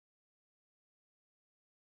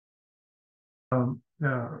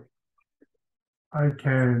Yeah, I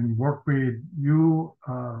can work with you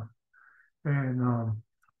and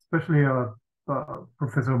especially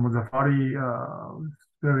Professor Muzaffari,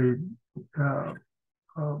 very uh,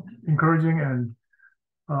 encouraging, and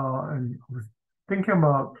I was thinking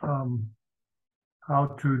about how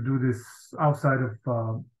to do this outside of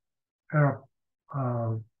Arab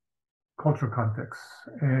uh, cultural context,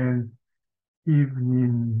 and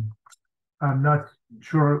even I'm not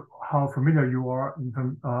sure how familiar you are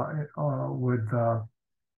with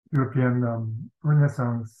European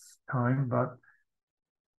Renaissance time, but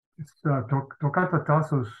it's Toccata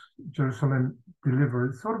Tasso's Jerusalem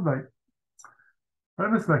Delivered. It's sort of like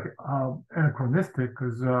almost like anachronistic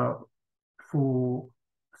because for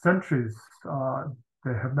centuries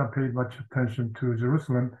they have not paid much attention to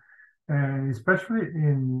Jerusalem, and especially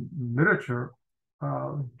in literature,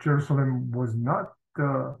 Jerusalem was not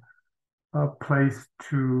a place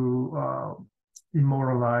to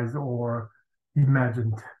immortalize or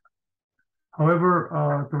imagined. However,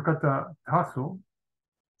 Torquata Tasso,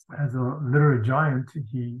 as a literary giant,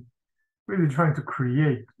 he really trying to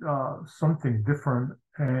create something different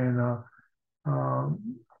and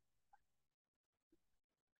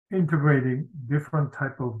integrating different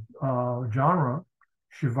type of genre,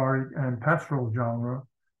 chivalric and pastoral genre,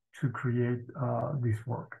 to create this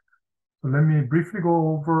work. So let me briefly go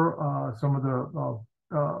over some of the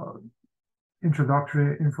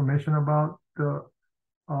introductory information about the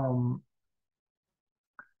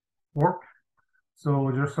work.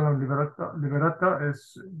 So Jerusalem Liberata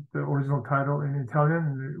is the original title in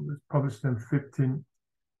Italian. It was published in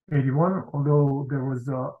 1581, although there was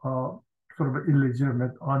a sort of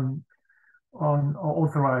illegitimate,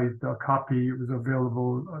 unauthorized copy. It was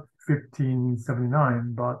available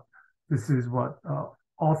 1579, but this is what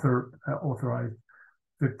authorized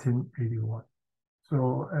 1581.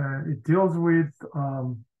 So it deals with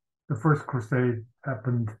the First Crusade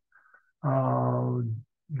happened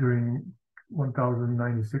during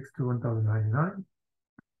 1096 to 1099,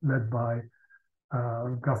 led by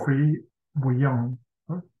Geoffrey Bouillon.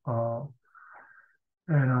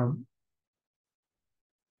 And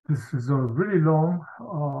this is a really long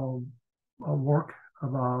work,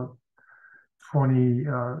 about 20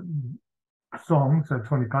 songs and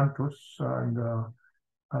 20 cantos, and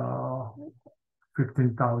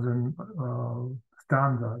 15,000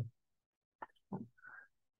 stanzas.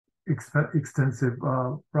 Extensive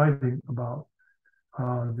writing about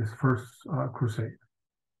this first crusade.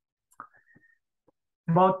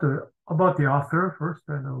 About the author first,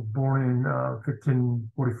 born in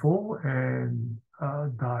 1544 and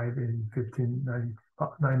died in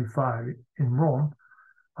 1595 in Rome,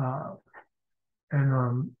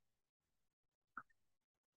 and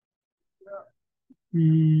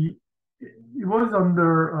he was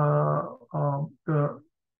under the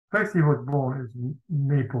place he was born is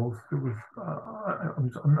Naples. It was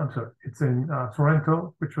I'm sorry, it's in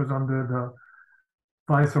Sorrento, which was under the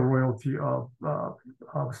viceroyalty of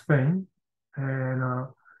Spain, and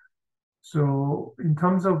so in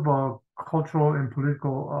terms of cultural and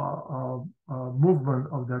political movement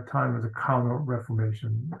of that time was a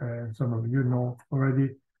counter-Reformation, and some of you know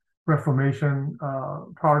already, Reformation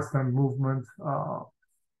Protestant movement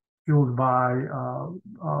fueled by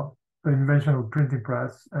the invention of printing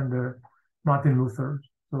press and the Martin Luther.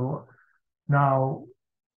 So now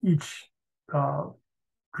each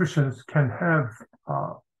Christians can have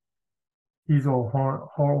his or her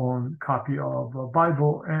own copy of the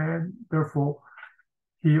Bible, and therefore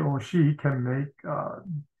he or she can make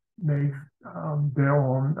their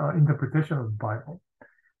own interpretation of the Bible,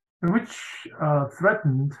 which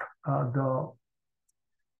threatened the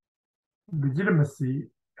legitimacy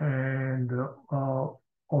and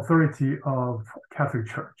authority of Catholic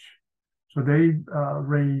Church. So they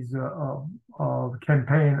raised a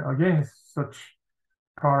campaign against such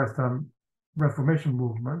Protestant Reformation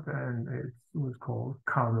movement, and it was called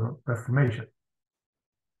Counter-Reformation.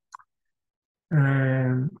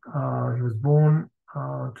 And he was born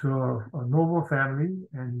to a noble family,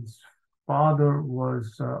 and his father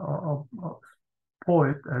was a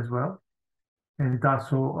poet as well. And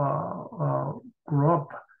Tasso grew up,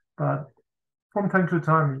 but from time to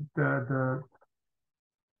time, the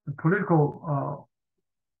political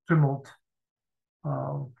tumult,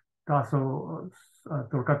 Torquata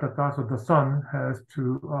Tasso, the son, has to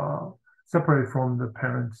separate from the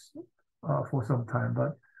parents for some time.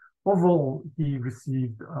 But overall, he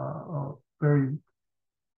received a very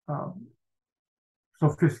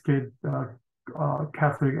sophisticated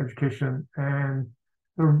Catholic education, and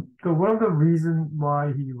one of the reasons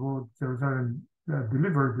why he wrote Jerusalem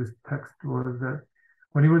Delivered this text was that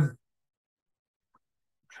when he was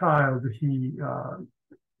child, he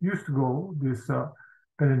used to go this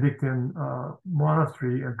Benedictine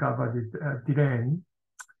monastery in Tirreni,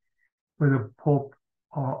 with the Pope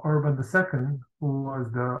Urban II, who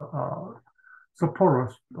was the supporter,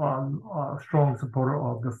 strong supporter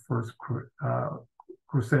of the First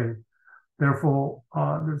Crusade. Therefore,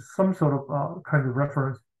 there's some sort of kind of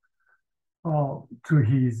reference to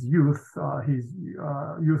his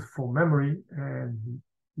youthful memory, and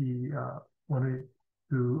he wanted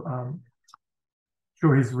to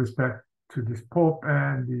show his respect to this Pope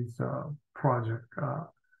and his project,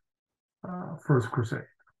 First Crusade.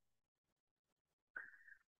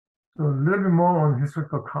 So a little bit more on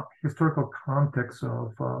historical context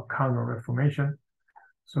of Counter-Reformation.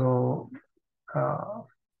 So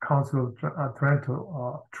Council of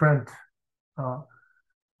Trent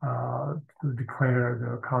to declare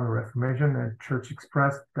the Counter-Reformation, and Church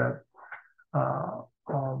expressed that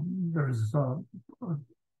there's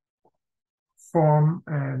firm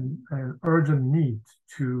and urgent need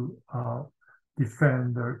to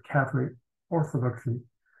defend the Catholic Orthodoxy,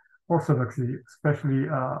 especially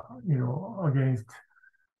against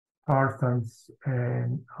Protestants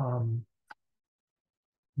and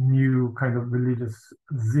new kind of religious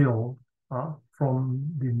zeal from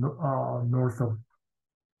the north of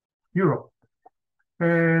Europe.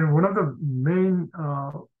 And one of the main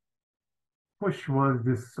push was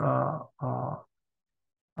this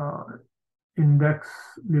Index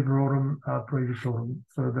Librorum Prohibitorum,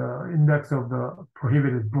 so the index of the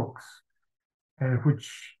prohibited books, and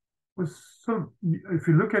which was so, if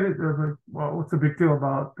you look at it, like, well, what's the big deal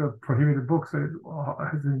about the prohibited books? It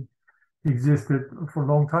hasn't existed for a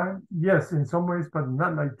long time. Yes, in some ways, but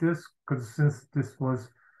not like this, because since this was,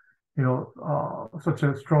 such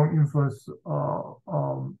a strong influence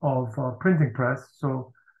of printing press,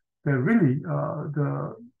 so that really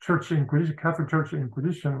the Church Inquisition, Catholic Church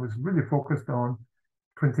Inquisition, was really focused on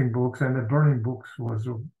printing books, and the burning books was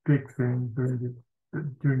a big thing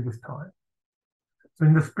during this time. So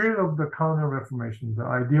in the spirit of the Counter-Reformation, the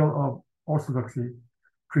ideal of orthodoxy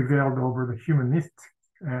prevailed over the humanist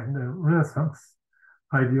and the Renaissance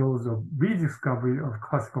ideals of rediscovery of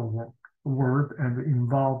classical word, and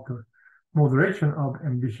involved the moderation of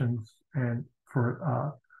ambitions and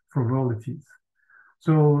frivolities.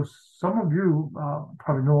 So some of you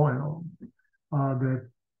probably know that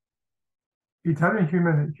Italian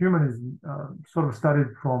humanism sort of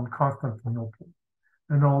started from Constantinople,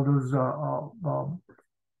 and all those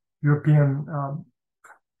European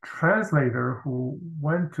translator who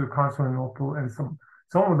went to Constantinople, and some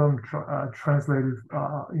of them translated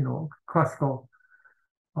classical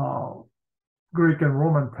Greek and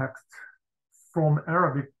Roman texts from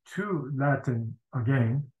Arabic to Latin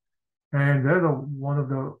again. And they're one of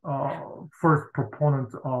the first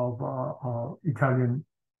proponents of Italian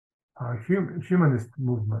humanist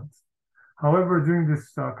movements. However, during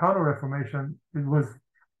this Counter-Reformation, it was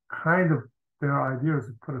kind of their ideas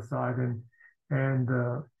put aside, and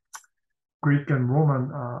Greek and Roman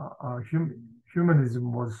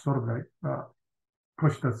humanism was sort of like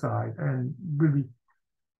pushed aside, and really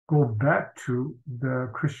go back to the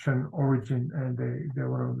Christian origin, and they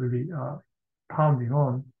were really pounding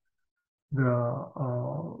on the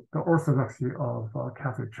orthodoxy of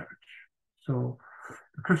Catholic Church. So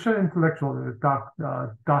the Christian intellectual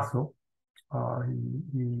Tasso,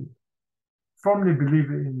 he firmly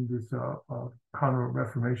believed in this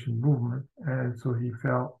Counter-Reformation movement, and so he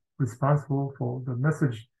felt responsible for the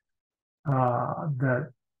message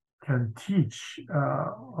that can teach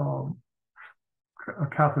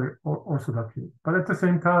Catholic orthodoxy. But at the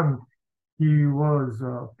same time, he was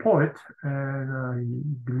a poet, and he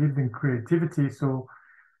believed in creativity, so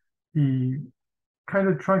he kind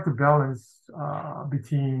of tried to balance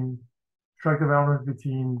between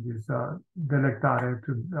this delectare,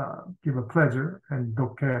 to give a pleasure, and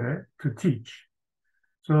docere, to teach.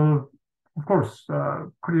 So, of course,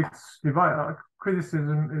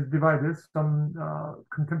 criticism is divided. Some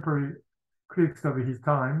contemporary critics of his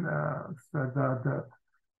time said that the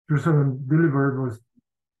Jerusalem delivered was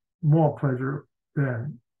more pleasure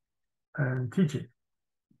than teaching.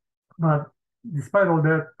 But despite all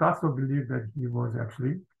that, Tasso believed that he was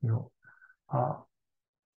actually,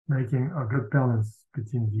 making a good balance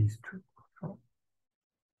between these two. So,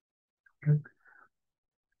 okay.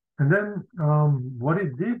 And then what he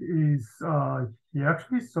did is he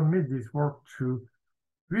actually submitted this work to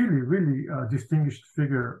really distinguished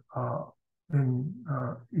figure in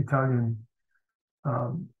Italian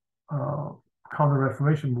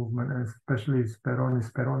Counter-Reformation movement, and especially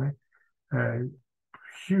Sperone, a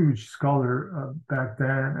huge scholar back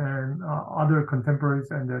then, and other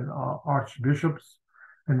contemporaries, and then archbishops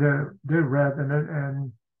and they read,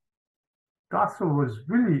 and Tasso was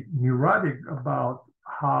really neurotic about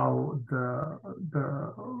how the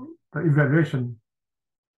evaluation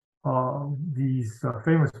of these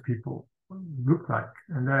famous people looked like,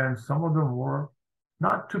 and then some of them were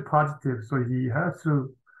not too positive, so he has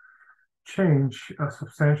to change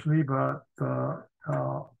substantially, but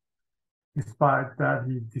despite that,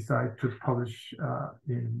 he decided to publish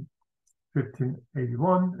in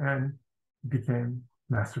 1581 and became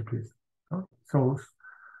masterpiece. So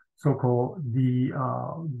so-called the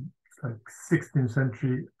like 16th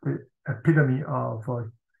century epitome of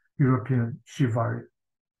European chivalry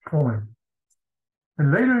poem.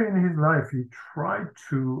 And later in his life, he tried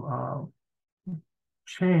to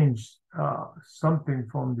change something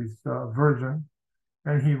from this version,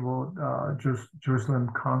 and he wrote Jerusalem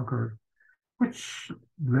Conquered, which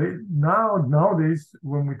nowadays,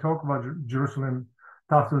 when we talk about Jerusalem,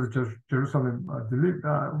 Tasso's Jerusalem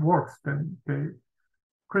works, then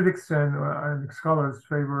critics and scholars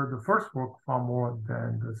favor the first work far more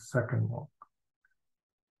than the second work.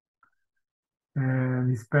 And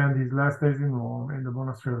he spent his last days in Rome in the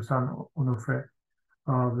monastery of San Onofre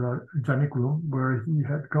of the Janiculum, where he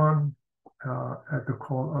had gone at the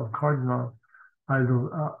call of Cardinal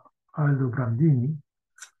Aldobrandini,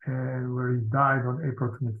 and where he died on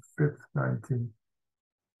April 25th,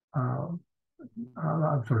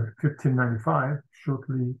 1595,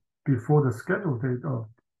 shortly before the scheduled date of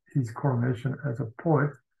his coronation as a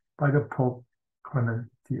poet by the Pope Clement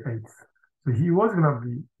VIII. So he was going to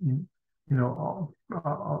be,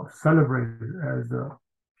 celebrated as a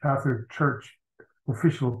Catholic Church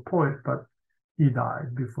official poet, but he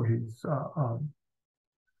died before his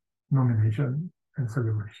nomination and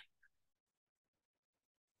celebration.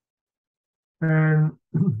 And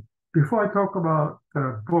before I talk about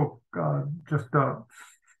the book, just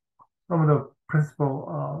some of the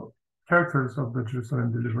principal characters of the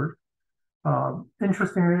Jerusalem Delivered.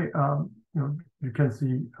 Interestingly, you can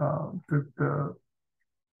see the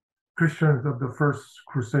Christians of the First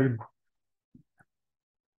Crusade,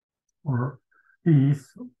 or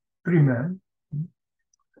these three men.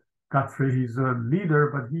 Godfrey, he's a leader,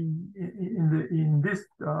 but in this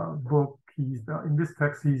book, in this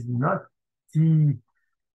text, he's not the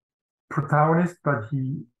protagonist, but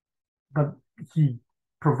he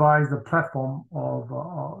provides a platform of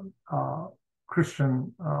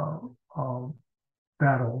Christian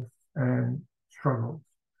battles and struggles.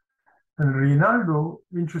 And Rinaldo,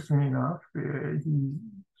 interestingly enough, he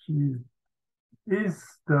is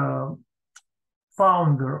the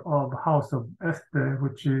founder of House of Este,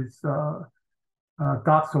 which is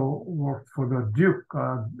Tasso worked for the Duke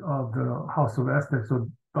of the House of Este. So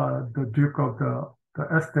the Duke of the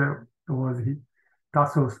Este was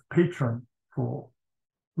Tasso's patron for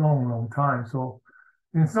long time. So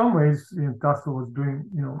in some ways, Tasso was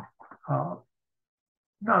doing, not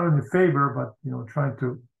only favor, but trying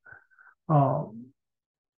to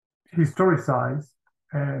historicize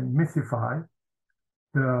and mystify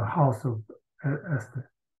the House of Este.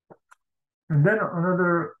 And then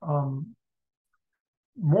another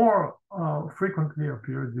more frequently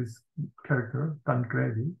appears this character,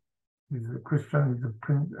 Tancredi. He's a Christian, he's a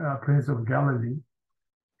prince of Galilee.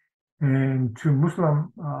 And two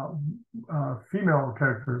Muslim female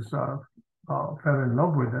characters fell in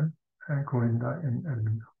love with him, and Clorinda and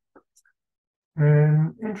Ermina.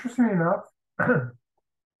 And interestingly enough,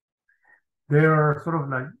 they are sort of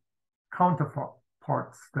like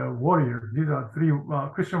counterparts, the warriors. These are three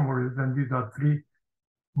Christian warriors, and these are three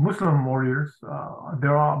Muslim warriors.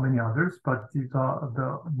 There are many others, but these are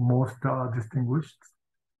the most distinguished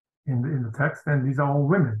in the text, and these are all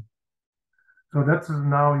women. So that's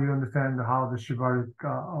now you understand how the chivalric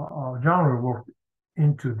genre worked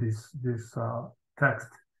into this text.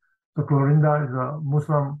 So Clorinda is a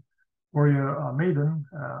Muslim warrior maiden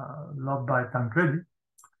loved by Tancredi.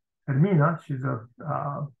 Ermina, she's a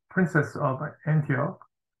princess of Antioch,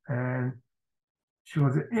 and she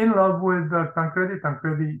was in love with Tancredi.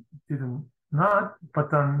 Tancredi didn't not, but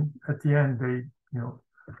then at the end they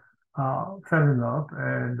fell in love,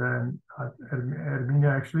 and then Ermina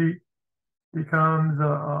actually becomes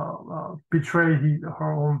betray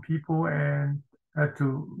her own people and had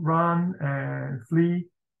to run and flee,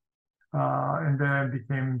 and then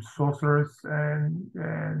became sorceress, and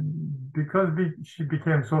because she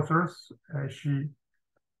became sorceress, she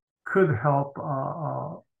could help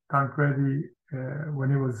Tancredi when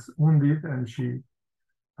he was wounded, and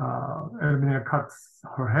Ermina cuts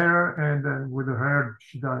her hair, and then with her hair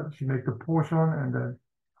she makes a potion, and then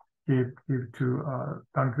give to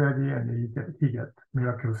Tancredi, and he get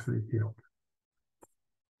miraculously healed.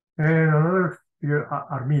 And another figure,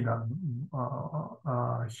 Armida.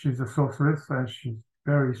 She's a sorceress and she's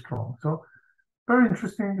very strong. So very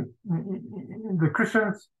interesting. The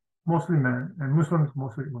Christians mostly men and Muslims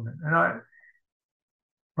mostly women. And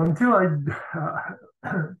until I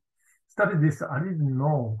studied this, I didn't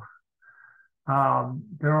know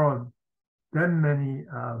there are that many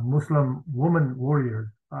Muslim woman warriors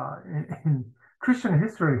in Christian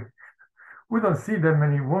history. We don't see that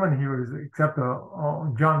many women heroes except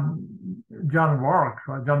John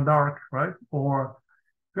d'Arc, right? Or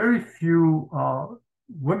very few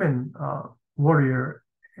women warrior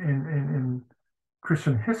in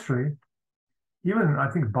Christian history. Even I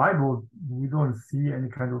think Bible, we don't see any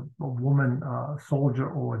kind of woman soldier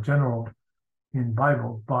or general in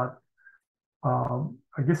Bible. But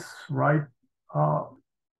I guess right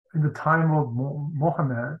in the time of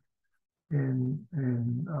Muhammad in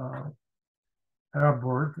Arab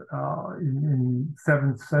world in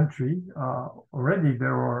 7th century, already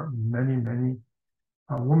there were many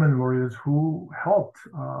women warriors who helped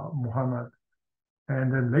Muhammad,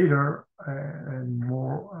 and then later and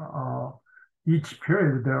more each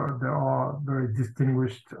period there are very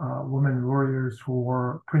distinguished women warriors who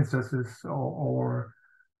were princesses or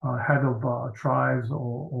head of tribes,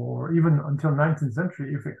 or even until 19th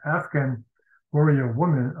century, if Afghan warrior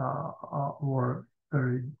women were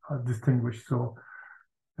very distinguished. So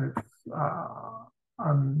it's,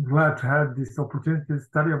 I'm glad to have this opportunity to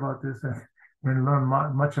study about this and learn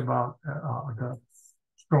much about the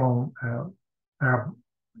strong Arab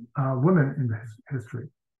women in the history.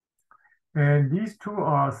 And these two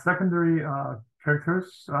are secondary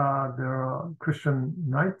characters. They're Christian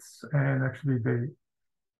knights, and actually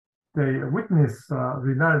they witness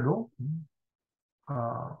Rinaldo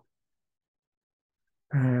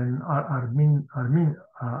and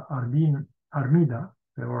Armida.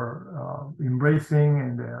 They were embracing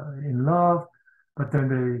and they're in love, but then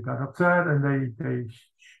they got upset, and they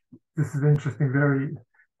this is interesting, very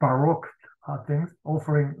Baroque things,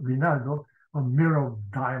 offering Rinaldo a mirror of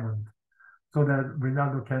diamond, so that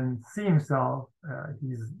Rinaldo can see himself.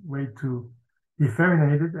 He's way too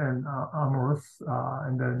effeminated and amorous,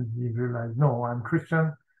 and then he realized, no, I'm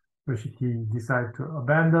Christian. So he decided to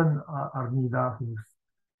abandon Armida, who's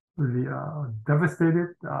really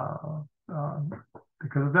devastated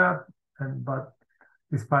because of that. But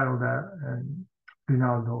despite all that, and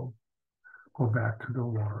Rinaldo go back to the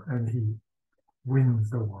war, and he wins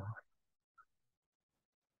the war.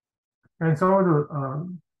 And some of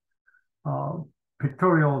the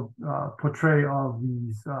pictorial portrayal of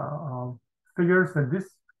these figures, and this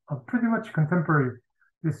pretty much contemporary.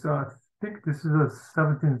 This I think this is the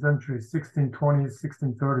 17th century, 1620s,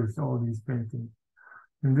 1630s. All these paintings.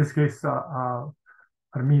 In this case,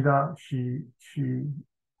 Armida, she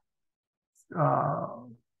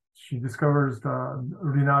discovers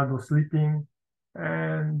Rinaldo sleeping,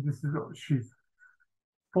 and this is she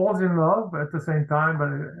falls in love at the same time,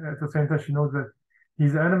 but at the same time she knows that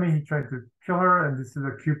his enemy, he's trying to kill her, and this is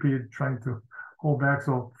a Cupid trying to hold back.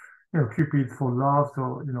 So, Cupid for love.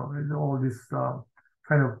 So, all this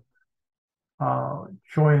kind of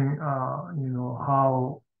showing,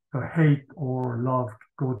 how the hate or love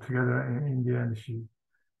go together. And in the end, she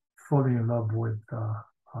falling in love with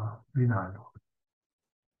Rinaldo.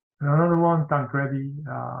 And another one, Tancredi,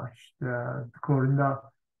 Clorinda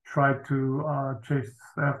tried to chase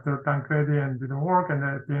after Tancredi and didn't work, and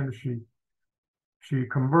then at the end she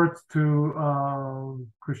converts to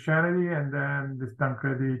Christianity, and then this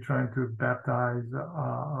Tancredi trying to baptize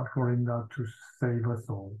Clorinda to save us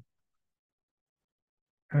all.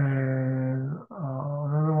 And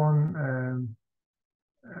another one,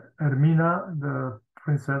 Ermina, the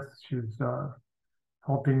princess, she's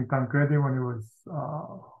helping Tancredi when he was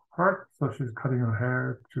hurt, so she's cutting her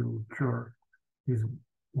hair to cure his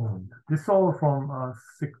wound. This all from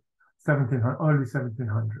early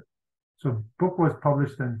 1700. So book was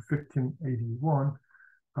published in 1581,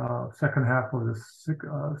 second half of the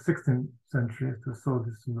 16th century. So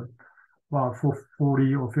this is about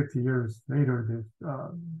 40 or 50 years later,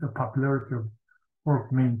 the popularity of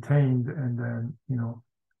work maintained, and then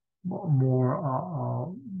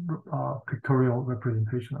more pictorial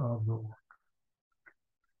representation of the work.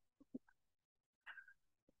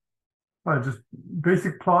 Just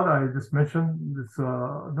basic plot I just mentioned. This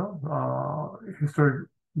historic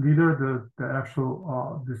leader, the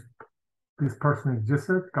actual this person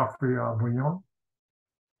existed, Godfrey Bouillon,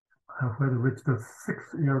 who had reached the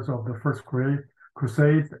 6 years of the First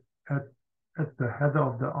Crusade at the head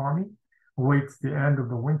of the army, awaits the end of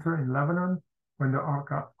the winter in Lebanon, when the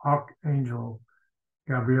archangel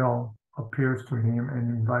Gabriel appears to him and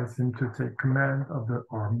invites him to take command of the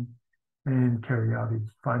army and carry out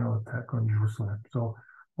his final attack on Jerusalem. So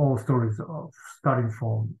all stories starting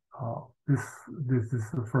from this is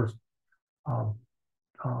the first uh,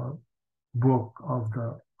 uh, book of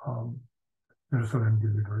the Jerusalem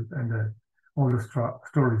delivered, and then all the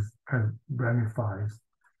stories kind of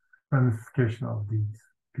ramification of these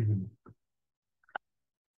beginnings.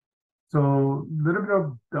 So a little bit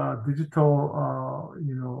of digital,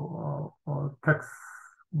 text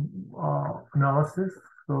analysis.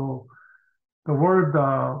 So the word,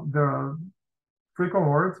 there are frequent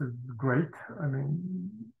words is great. I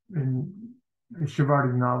mean, in a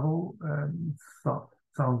chivalric novel,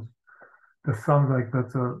 sounds like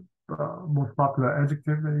that's a most popular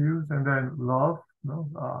adjective they use. And then love,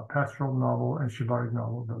 pastoral novel and chivalric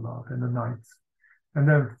novel, the love and the knights. And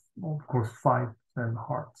then, of course, fights and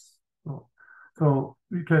hearts. So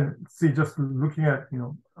you can see, just looking at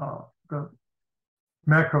the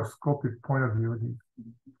macroscopic point of view,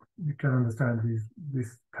 you can understand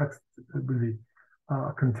this text really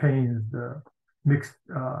contains the mixed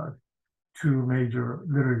two major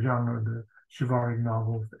literary genres, the chivalric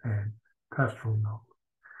novels and pastoral novels.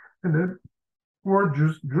 And then word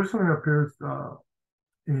Jerusalem appears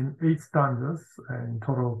in 8 stanzas, and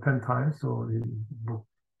total 10 times. So the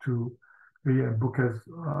book has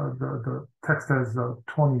the text has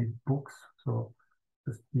 20 books. So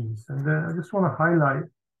just these, and then I just want to highlight.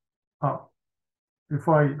 If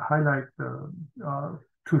I highlight the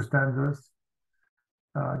 2 stanzas,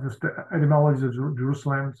 just the etymology of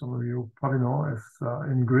Jerusalem, some of you probably know, as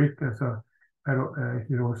in Greek as a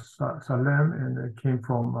Salem, and it came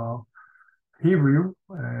from Hebrew,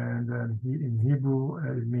 and then in Hebrew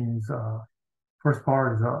it means first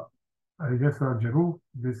part is I guess Jeru.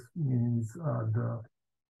 This means the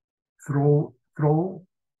throw,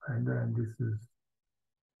 and then this is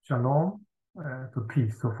Shalom, so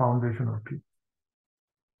peace, so foundation of peace.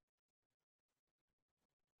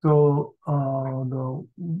 So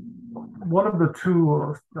one of the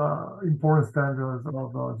 2 important stanzas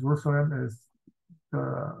of Jerusalem is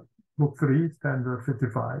book 3, stanza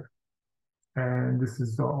 55. And this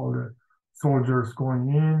is all the soldiers going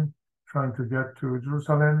in, trying to get to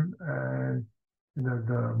Jerusalem, and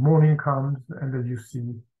the morning comes, and then you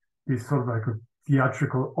see this sort of like a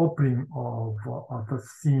theatrical opening of the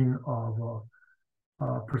scene of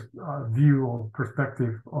view or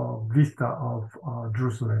perspective of vista of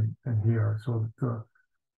Jerusalem and here. So the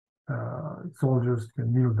soldiers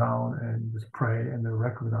can kneel down and just pray, and they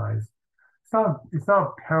recognize it's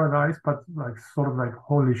not paradise, but like sort of like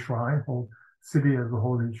holy shrine, whole city as a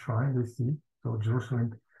holy shrine they see. So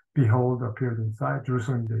Jerusalem, behold, appeared inside.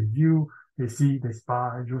 Jerusalem they view, they see, they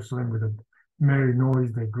spy. Jerusalem with a merry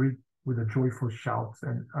noise they greet with a joyful shouts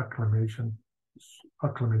and acclamation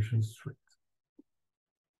street.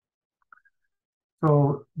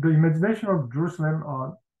 So the imagination of Jerusalem,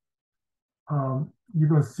 you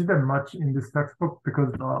don't see that much in this textbook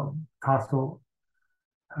because Tasso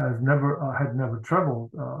had never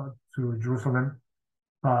traveled to Jerusalem.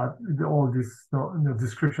 All this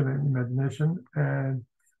description and imagination, and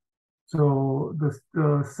so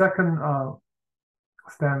the second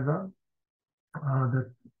stanza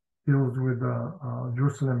that deals with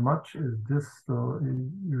Jerusalem much is this. So he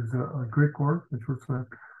used a Greek word, Jerusalem.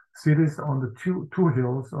 Cities on the two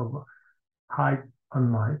hills of height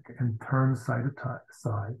unlike, and turn side to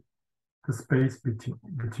side. The space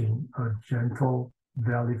between a gentle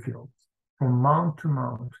valley fields. From mount to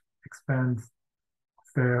mount expands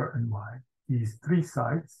fair and wide. These 3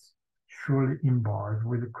 sides surely embarred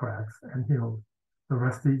with crags and hills. The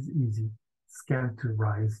rest is easy, scant to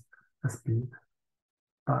rise a speed.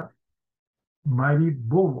 But mighty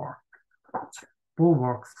bulwarks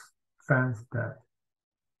fence that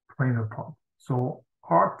plain upon. So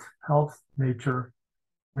art helps nature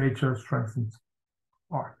strengthens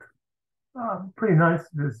art. Pretty nice.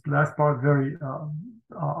 This last part, very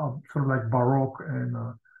sort of like Baroque and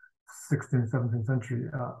 16th, 17th century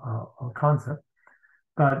concept.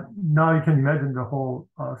 But now you can imagine the whole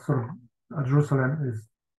sort of Jerusalem is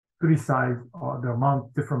 3 sides, there are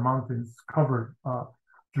different mountains covered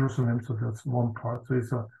Jerusalem, so that's one part. So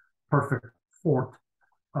it's a perfect fort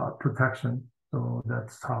protection. So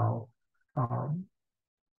that's how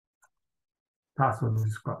Tasso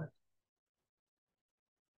described.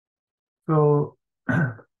 So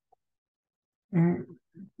I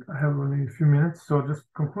have only a few minutes. So just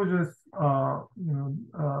conclusions.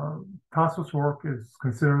 Tasso's work is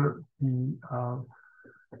considered the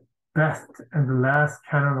best and the last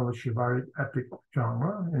canon of a chivalric epic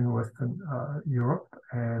genre in Western Europe,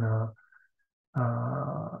 and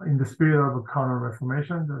In the spirit of a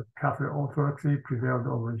counter-reformation, the Catholic orthodoxy prevailed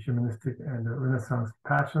over humanistic and the Renaissance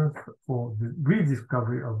passions for the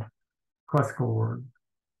rediscovery of classical world.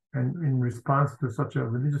 And in response to such a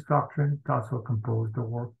religious doctrine, Tasso composed a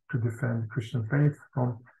work to defend Christian faith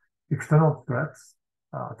from external threats,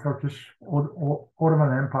 Turkish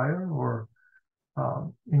Ottoman Empire, or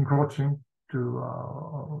encroaching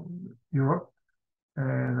to Europe,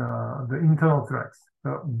 and the internal threats,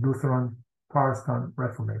 the Lutheran Protestant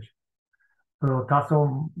Reformation. So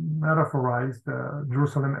Tasso metaphorized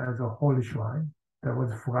Jerusalem as a holy shrine that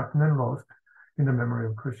was forgotten and lost in the memory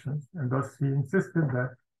of Christians, and thus he insisted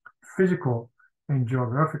that physical and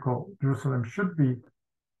geographical Jerusalem should be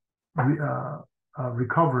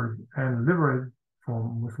recovered and liberated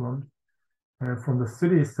from Muslims, and from the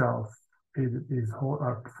city itself,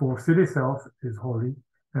 for city itself is holy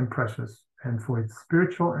and precious, and for its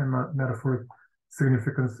spiritual and metaphoric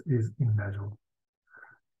significance is immeasurable.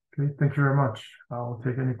 Okay, thank you very much. I'll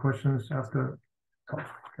take any questions after talk.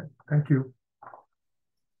 Okay, thank you.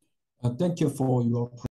 Thank you for your